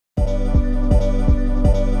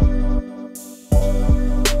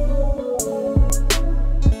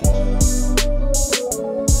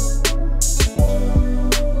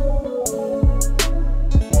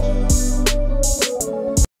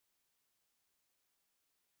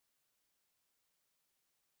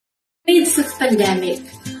Midst of pandemic,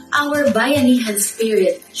 our Bayanihan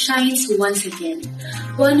spirit shines once again.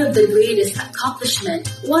 One of the greatest accomplishments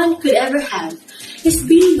one could ever have is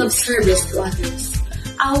being of service to others.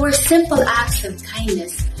 Our simple acts of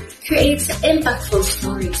kindness creates impactful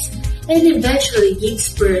stories and eventually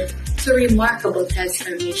gives birth to remarkable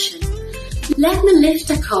transformation. Let me lift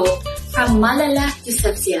a quote from Malala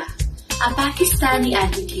Yousafzai, a Pakistani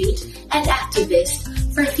advocate and activist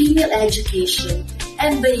for female education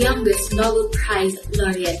and the youngest Nobel Prize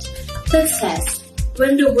laureate, that says,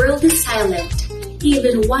 "When the world is silent,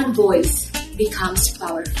 even one voice becomes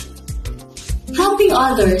powerful." Helping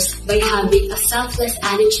others by having a selfless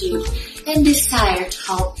attitude and desire to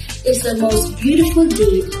help is the most beautiful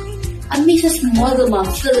deed a Mrs. Model Mom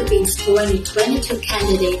Philippines 2022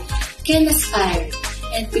 candidate can aspire,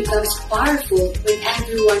 and becomes powerful when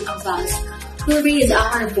every one of us will raise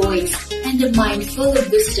our voice and a mind full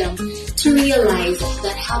of wisdom to realize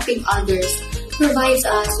that helping others provides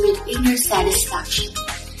us with inner satisfaction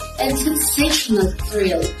and sensational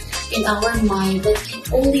thrill in our mind that can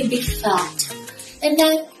only be felt and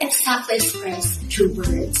not exactly expressed through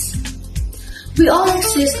words. We all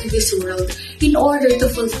exist in this world in order to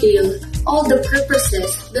fulfill all the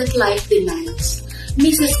purposes that life demands.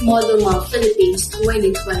 Mrs. Model Mom Philippines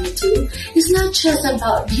 2022 is not just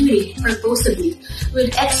about beauty purposefully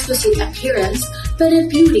with exquisite appearance, but a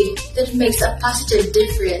beauty that makes a positive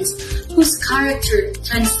difference, whose character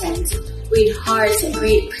transcends with heart's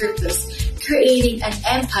great purpose, creating an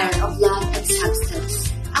empire of love and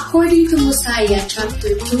substance. According to Mosiah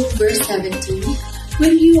chapter 2 verse 17,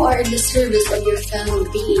 when you are in the service of your fellow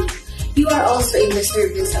being, you are also in the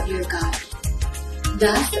service of your God.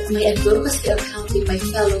 Thus, my advocacy of helping my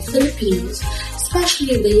fellow Filipinos,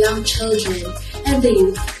 especially the young children and the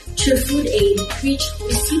youth, through food aid reach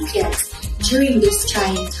recipients during these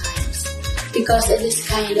trying times. Because in this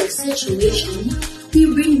kind of situation, we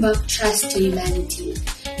bring back trust to humanity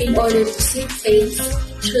in order to see faith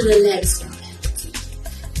through the lens of empathy.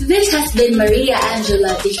 This has been Maria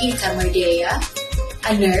Angela de Hitta Merdegia,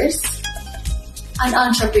 a nurse, an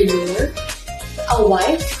entrepreneur, a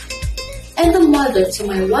wife, and a mother to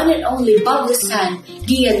my one and only bubbly son,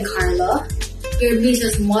 Giancarlo, your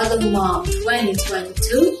Mrs. Model Mom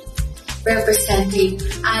 2022, representing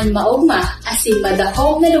ang maugma asin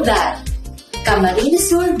madahong na lugar, Camarines,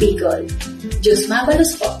 Bicol. Diyos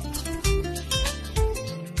mabalos po.